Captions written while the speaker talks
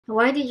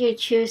Why did you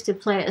choose to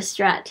play a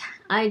strat?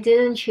 I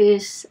didn't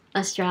choose a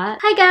strat.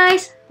 Hi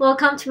guys!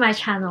 Welcome to my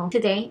channel.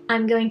 Today,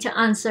 I'm going to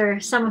answer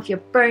some of your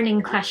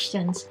burning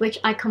questions, which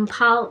I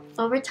compiled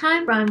over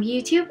time from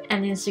YouTube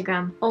and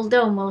Instagram,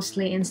 although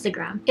mostly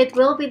Instagram. It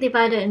will be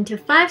divided into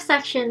 5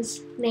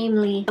 sections,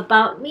 namely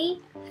about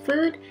me,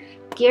 food,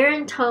 gear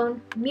and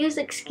tone,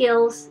 music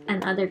skills,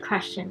 and other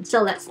questions.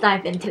 So let's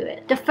dive into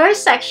it. The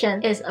first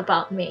section is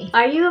about me.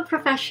 Are you a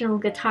professional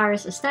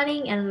guitarist or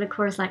studying another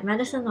course like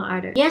medicine or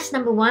other? Yes,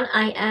 number 1,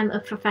 I am a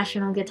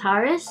professional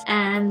guitarist.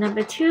 And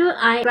number 2,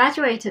 I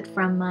graduated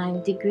from my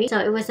degree. So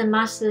it was a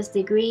master's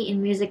degree in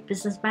music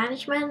business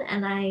management,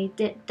 and I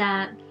did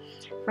that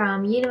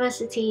from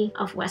University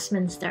of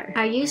Westminster.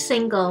 Are you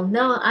single?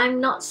 No, I'm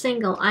not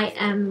single. I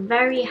am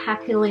very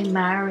happily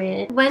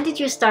married. When did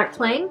you start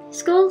playing?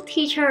 School,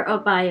 teacher, or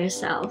by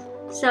yourself?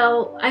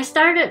 So I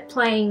started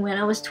playing when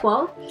I was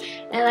 12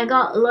 and I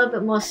got a little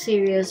bit more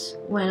serious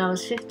when I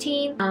was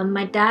 15.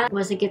 My dad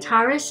was a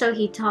guitarist, so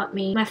he taught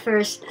me my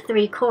first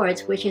 3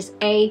 chords, which is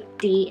A,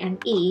 D, and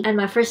E. And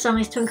my first song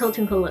is Twinkle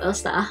Twinkle Little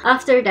Star.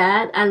 After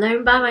that, I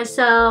learned by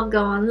myself,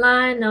 go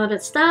online, all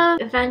that stuff.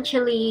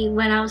 Eventually,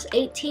 when I was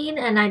 18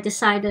 and I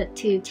decided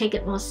to take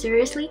it more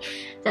seriously,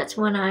 that's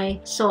when I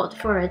sought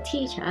for a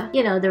teacher.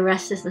 You know, the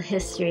rest is the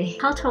history.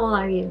 How tall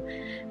are you?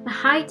 My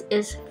height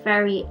is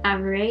very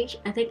average.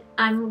 I think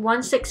I'm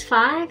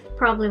 165,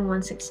 probably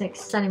 166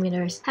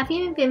 centimeters. Have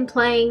you been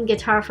playing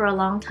guitar for a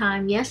long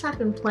time? Yes, I've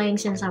been playing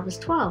since I was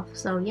 12,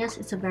 so yes,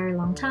 it's a very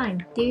long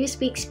time. Do you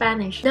speak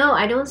Spanish? No,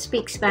 I don't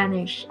speak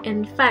Spanish.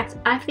 In fact,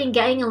 I've been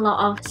getting a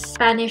lot of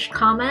Spanish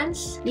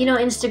comments. You know,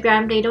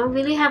 Instagram, they don't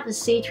really have a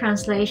C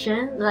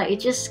translation. Like, it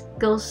just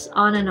goes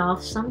on and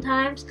off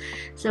sometimes.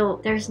 So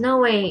there's no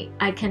way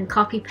I can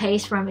copy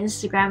paste from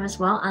Instagram as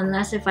well,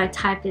 unless if I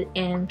type it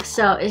in.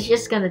 So it's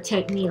just gonna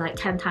take me like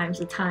 10 times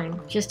the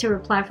time just to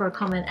reply for a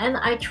comment. And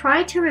I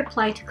try to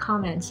reply to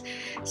comments.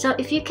 So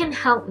if you can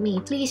help me,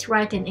 please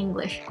write in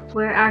English.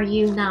 Where are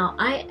you now?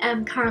 I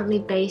am currently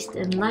based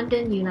in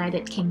London,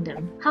 United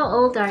Kingdom. How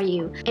old are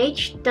you?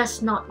 Age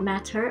does not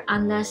matter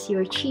unless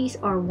you're cheese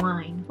or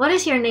wine. What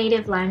is your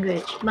native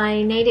language?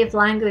 My native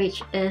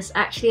language is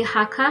actually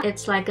Hakka.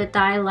 It's like a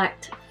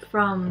dialect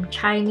from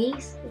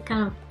Chinese. It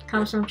kind of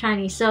comes from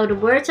Chinese, so the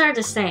words are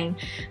the same,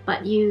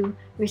 but you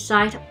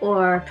recite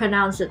or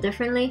pronounce it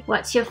differently.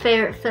 What's your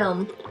favorite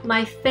film?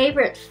 My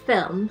favorite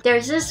film,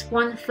 there's this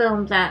one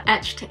film that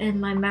etched in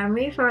my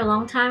memory for a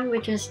long time,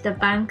 which is The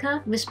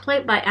Banker. It was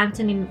played by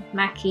Anthony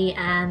Mackie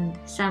and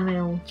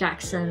Samuel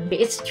Jackson.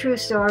 It's a true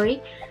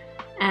story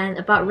and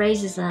about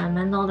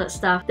racism and all that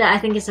stuff. That I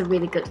think is a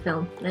really good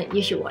film. Like,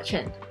 you should watch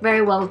it.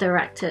 Very well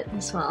directed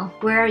as well.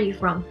 Where are you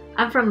from?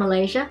 I'm from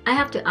Malaysia. I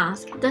have to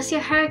ask, does your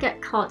hair get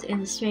caught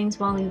in the strings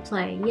while you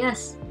play?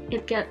 Yes,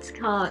 it gets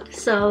caught.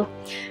 So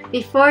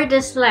before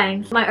this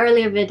length, my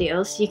earlier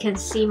videos, you can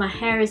see my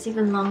hair is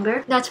even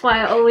longer. That's why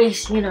I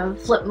always, you know,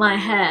 flip my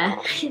hair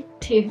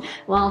to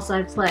whilst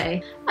I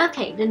play.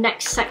 Okay, the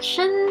next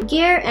section,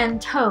 gear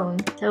and tone.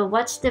 So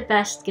what's the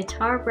best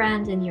guitar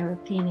brand in your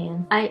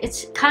opinion?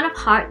 It's kind of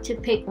hard to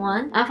pick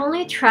one. I've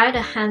only tried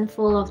a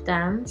handful of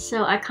them,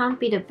 so I can't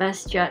be the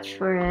best judge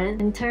for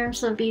it. In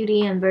terms of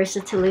beauty and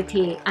versatility,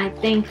 I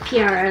think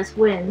PRS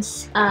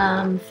wins.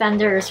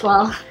 Fender as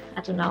well. I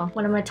don't know.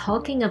 What am I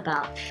talking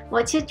about?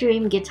 What's your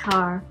dream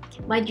guitar?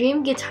 My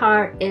dream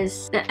guitar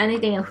is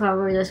anything and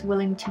whoever is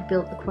willing to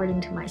build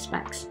according to my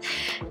specs.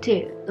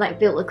 To like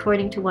build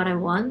according to what I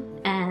want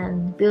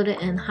and build it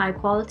in high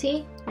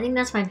quality. I think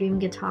that's my dream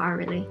guitar,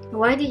 really.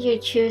 Why did you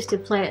choose to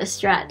play a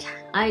strat?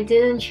 I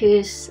didn't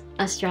choose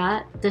a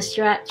strat. The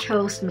strat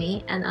chose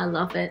me and I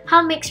love it.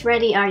 How mix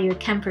ready are your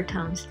Kemper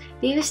tones?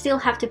 Do you still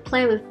have to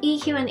play with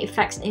EQ and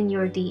effects in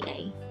your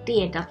DAW?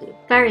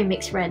 Very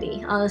mix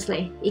ready,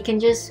 honestly. You can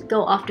just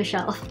go off the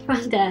shelf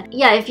from there.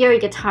 Yeah, if you're a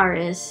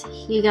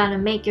guitarist, you gotta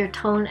make your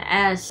tone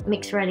as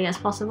mix ready as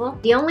possible.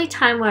 The only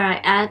time where I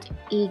add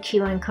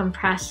EQ and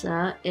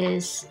compressor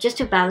is just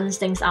to balance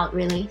things out,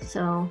 really.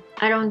 So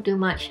I don't do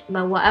much,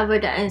 but whatever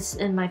that is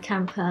in my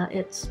Kemper,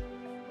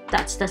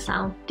 that's the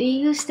sound. Do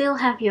you still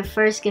have your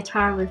first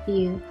guitar with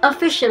you?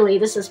 Officially,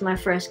 this is my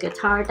first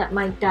guitar that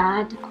my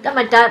dad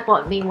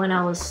bought me when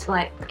I was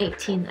like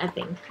 18, I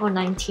think, or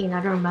 19,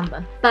 I don't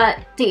remember.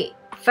 But the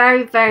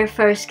very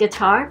first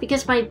guitar,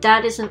 because my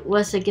dad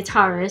was a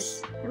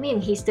guitarist. I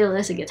mean, he still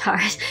is a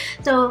guitarist.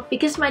 So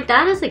because my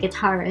dad is a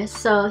guitarist,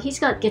 so he's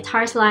got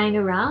guitars lying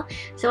around,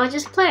 so I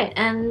just played.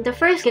 And the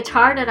first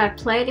guitar that I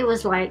played, it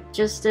was like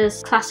just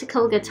this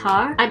classical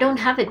guitar. I don't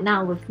have it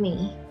now with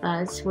me,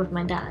 but it's with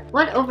my dad.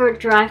 What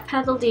overdrive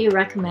pedal do you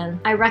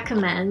recommend? I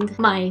recommend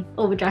my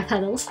overdrive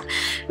pedals,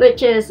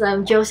 which is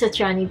Joe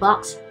Satriani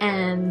Box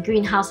and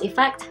Greenhouse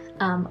Effect.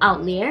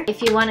 Outlier.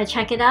 If you want to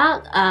check it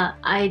out,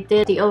 I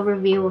did the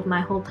overview of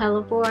my whole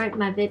pedal board,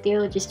 my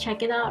video, just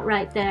check it out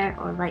right there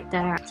or right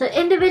there. So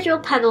individual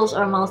pedals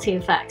or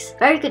multi-effects?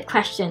 Very good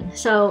question.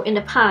 So in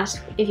the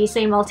past, if you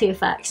say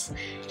multi-effects,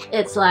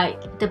 it's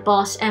like the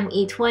Boss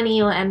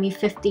ME20 or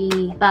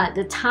ME50, but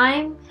the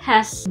time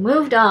has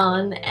moved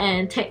on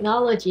and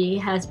technology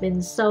has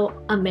been so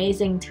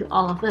amazing to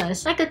all of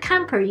us. Like a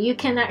Kemper, you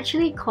can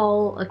actually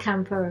call a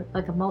Kemper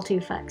like a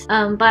multi-effects.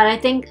 But I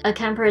think a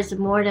Kemper is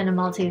more than a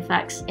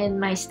multi-effects. In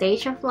my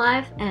stage of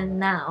life and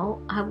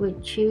now, I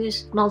would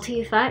choose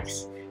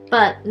multi-effects,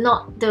 but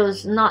not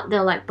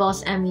the like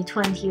Boss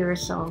ME20 or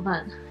so,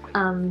 but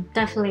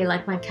definitely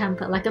like my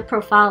Kemper, like a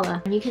profiler.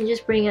 You can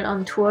just bring it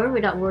on tour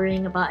without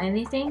worrying about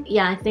anything.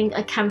 Yeah, I think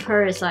a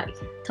Kemper is like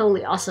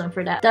totally awesome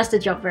for that. Does the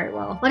job very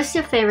well. What is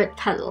your favorite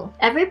pedal?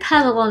 Every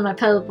pedal on my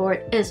pedal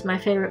board is my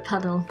favorite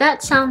pedal.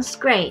 That sounds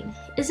great.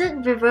 Is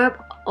it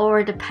reverb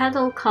or the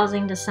pedal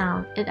causing the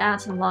sound? It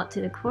adds a lot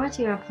to the chords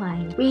you are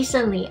playing.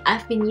 Recently,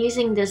 I've been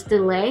using this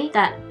delay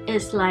that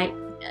is like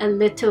a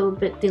little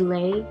bit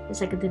delay.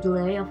 It's like a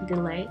delay of a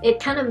delay. It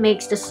kind of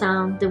makes the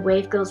sound, the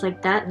wave goes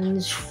like that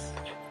and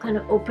kind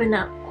of open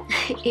up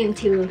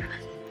into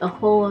a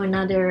whole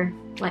another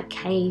like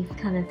cave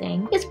kind of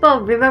thing. It's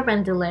both reverb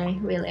and delay,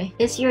 really.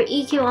 Is your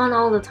EQ on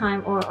all the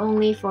time or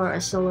only for a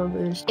solo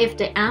boost? If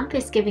the amp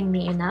is giving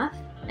me enough,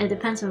 it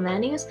depends on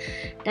venues,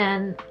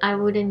 then I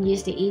wouldn't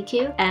use the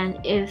EQ. And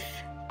if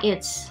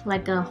it's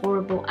like a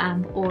horrible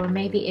amp, or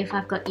maybe if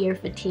I've got ear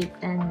fatigue,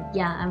 then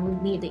yeah, I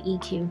would need the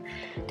EQ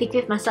to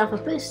give myself a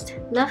boost.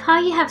 Love how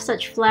you have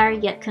such flair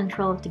yet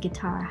control of the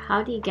guitar.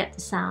 How do you get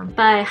the sound?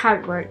 By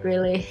hard work,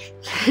 really.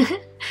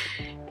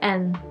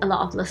 And a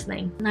lot of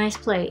listening. Nice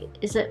play.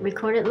 Is it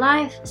recorded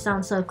live?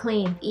 Sounds so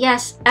clean.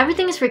 Yes,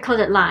 everything is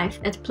recorded live.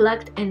 It's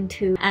plugged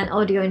into an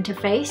audio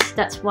interface.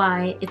 That's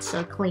why it's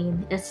so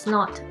clean. It's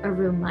not a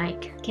room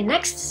mic. Okay,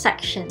 next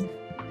section.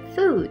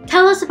 Food.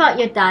 Tell us about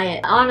your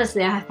diet.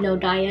 Honestly, I have no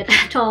diet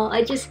at all.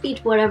 I just eat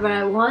whatever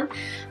I want.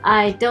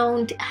 I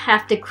don't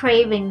have the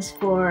cravings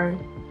for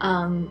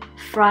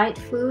fried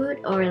food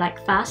or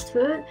like fast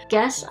food.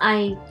 Guess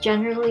I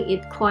generally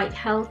eat quite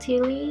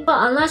healthily.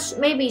 Well, unless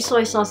maybe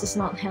soy sauce is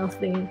not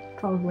healthy.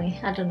 Probably,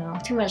 I don't know.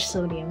 Too much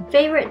sodium.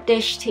 Favorite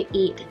dish to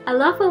eat? I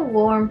love a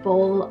warm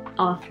bowl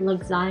of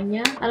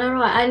lasagna. I don't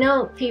know. I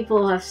know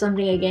people have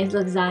something against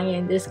lasagna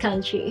in this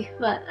country,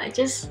 but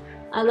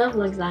I love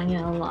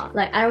lasagna a lot.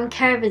 Like, I don't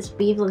care if it's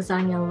beef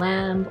lasagna,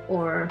 lamb,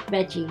 or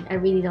veggie. I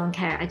really don't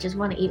care. I just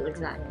want to eat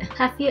lasagna.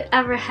 Have you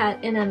ever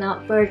had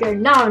In-N-Out burger?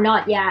 No,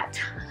 not yet.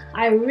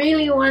 I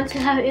really want to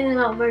have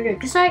In-N-Out burger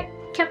because I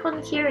kept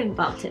on hearing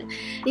about it.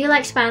 Do you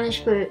like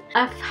Spanish food?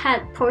 I've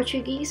had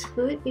Portuguese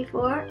food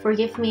before.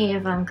 Forgive me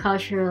if I'm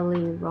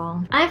culturally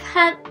wrong. I've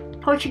had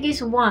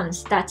Portuguese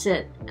once, that's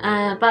it.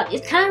 But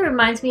it kind of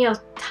reminds me of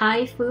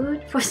Thai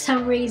food for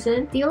some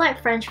reason. Do you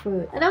like French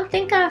food? I don't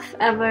think I've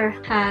ever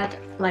had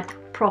like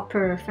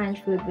proper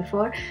French food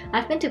before.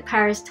 I've been to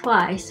Paris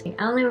twice. I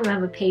only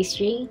remember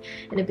pastry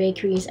and the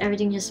bakeries.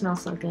 Everything just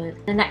smells so good.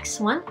 The next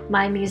one,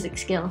 my music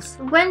skills.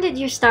 When did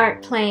you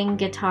start playing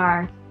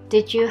guitar?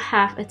 Did you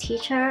have a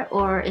teacher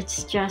or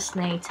it's just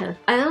native?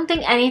 I don't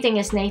think anything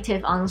is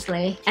native,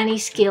 honestly. Any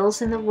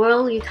skills in the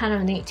world, you kind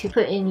of need to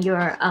put in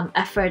your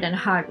effort and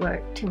hard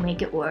work to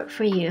make it work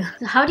for you.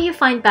 So how do you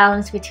find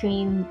balance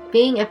between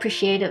being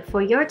appreciated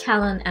for your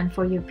talent and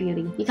for your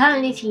beauty? You kind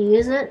of need to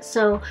use it.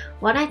 So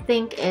what I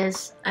think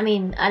is, I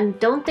mean, I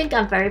don't think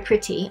I'm very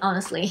pretty,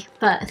 honestly,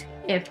 but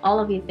if all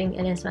of you think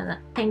it is, then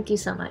thank you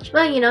so much.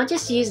 Well, you know,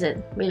 just use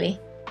it, really.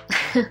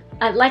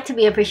 I'd like to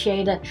be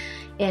appreciated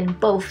in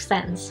both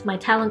sense, my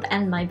talent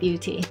and my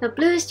beauty. The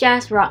blues,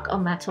 jazz, rock, or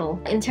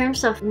metal. In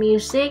terms of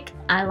music,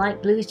 I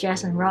like blues,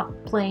 jazz, and rock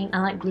playing.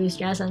 I like blues,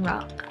 jazz, and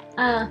rock.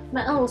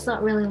 Metal is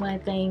not really my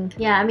thing.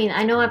 Yeah, I mean,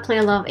 I know I play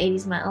a lot of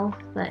 80s metal,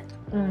 but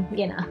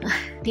you know.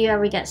 Do you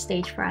ever get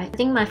stage fright? I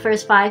think my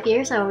first 5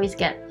 years I always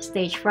get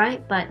stage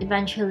fright, but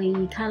eventually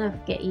you kind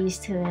of get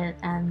used to it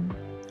and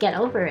get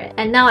over it.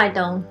 And now I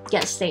don't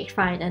get stage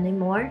fright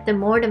anymore. The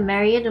more the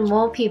merrier, the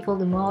more people,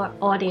 the more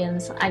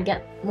audience. I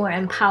get more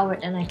empowered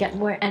and I get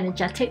more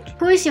energetic.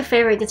 Who is your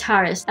favorite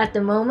guitarist? At the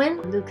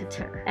moment,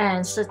 Lukather.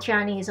 And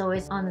Satriani is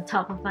always on the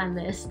top of my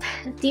list.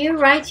 Do you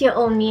write your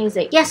own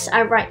music? Yes,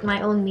 I write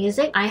my own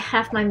music. I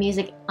have my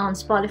music on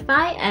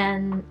Spotify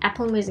and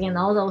Apple Music and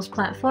all those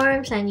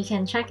platforms, and you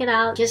can check it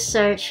out. Just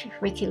search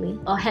Rikki Lee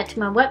or head to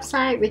my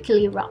website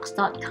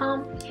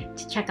rikkileerocks.com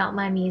to check out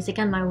my music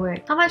and my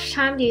work. How much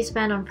time do you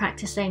spend on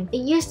practicing?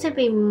 It used to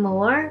be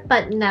more,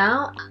 but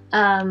now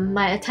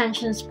my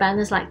attention span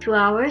is like 2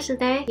 hours a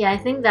day. Yeah, I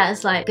think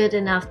that's like good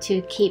enough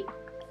to keep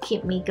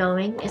me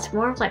going. It's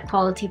more of like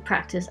quality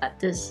practice at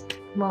this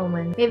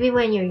moment. Maybe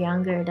when you're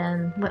younger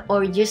then,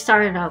 or you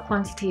started out,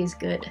 quantity is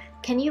good.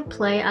 Can you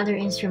play other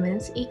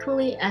instruments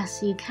equally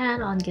as you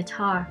can on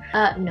guitar?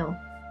 No.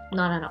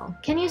 Not at all.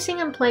 Can you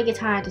sing and play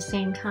guitar at the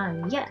same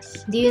time?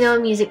 Yes. Do you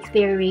know music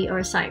theory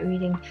or sight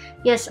reading?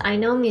 Yes, I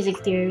know music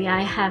theory.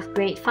 I have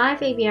grade 5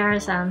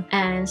 ABRSM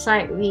and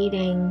sight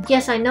reading.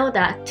 Yes, I know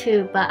that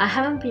too, but I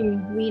haven't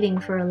been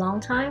reading for a long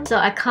time, so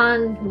I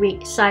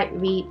can't sight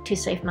read to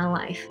save my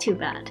life. Too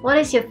bad. What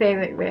is your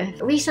favorite riff?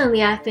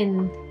 Recently, I've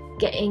been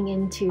getting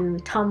into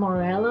Tom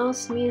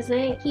Morello's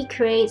music. He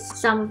creates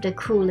some of the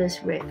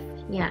coolest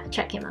riffs. Yeah,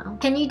 check him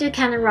out. Can you do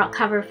canon rock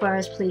cover for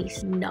us,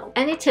 please? No.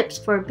 Any tips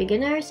for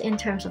beginners in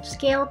terms of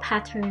scale,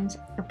 patterns,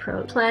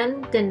 approach?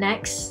 Plan the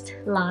next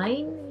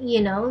line.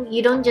 You know,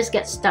 you don't just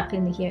get stuck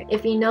in here.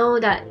 If you know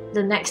that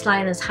the next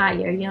line is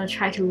higher, you know,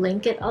 try to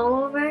link it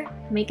all over,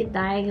 make it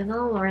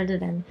diagonal rather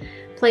than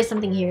play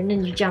something here and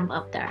then you jump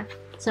up there.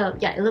 So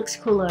yeah, it looks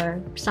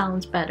cooler,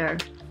 sounds better,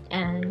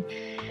 and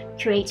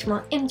creates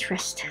more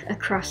interest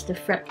across the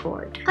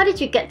fretboard. How did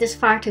you get this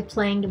far to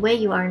playing the way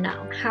you are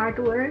now? Hard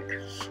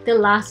work? The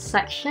last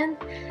section?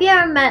 Have you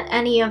ever met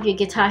any of your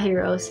guitar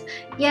heroes?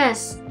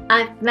 Yes,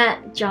 I've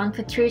met John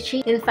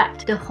Petrucci. In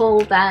fact, the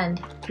whole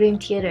band, Dream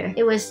Theater.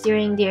 It was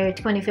during their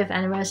 25th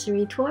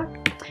anniversary tour.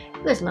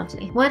 It was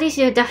lovely. What is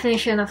your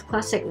definition of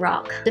classic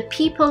rock? The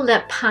people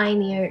that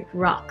pioneered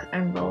rock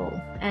and roll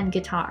and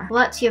guitar.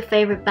 What's your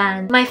favorite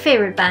band? My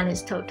favorite band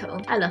is Toto.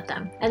 I love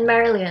them. And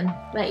Marillion.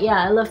 But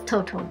yeah, I love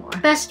Toto more.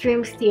 Best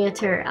Dream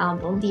Theater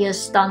album, The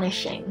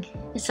Astonishing.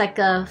 It's like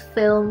a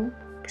film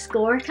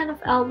score kind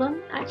of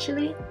album,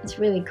 actually. It's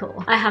really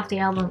cool. I have the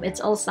album. It's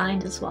all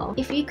signed as well.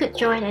 If you could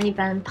join any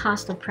band,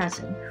 past or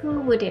present, who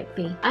would it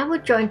be? I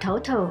would join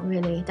Toto,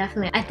 really,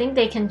 definitely. I think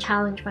they can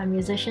challenge my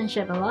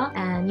musicianship a lot,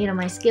 and you know,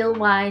 my skill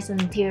wise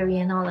and theory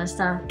and all that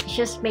stuff. It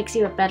just makes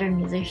you a better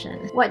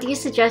musician. What do you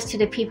suggest to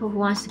the people who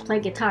wants to play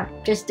guitar?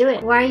 Just do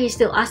it. Why are you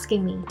still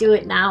asking me? Do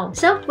it now.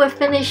 So we've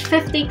finished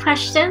 50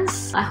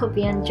 questions. I hope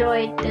you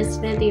enjoyed this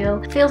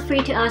video. Feel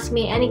free to ask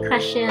me any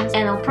questions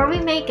and I'll probably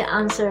make an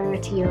answer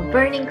to your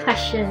burning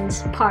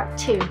questions part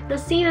 2. So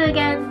see you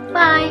again.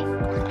 Bye!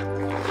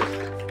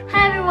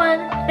 Hi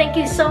everyone! Thank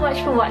you so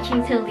much for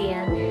watching till the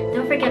end.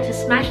 Don't forget to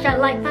smash that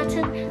like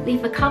button,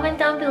 leave a comment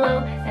down below,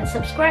 and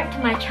subscribe to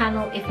my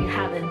channel if you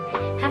haven't.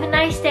 Have a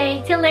nice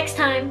day. Till next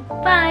time.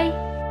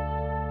 Bye!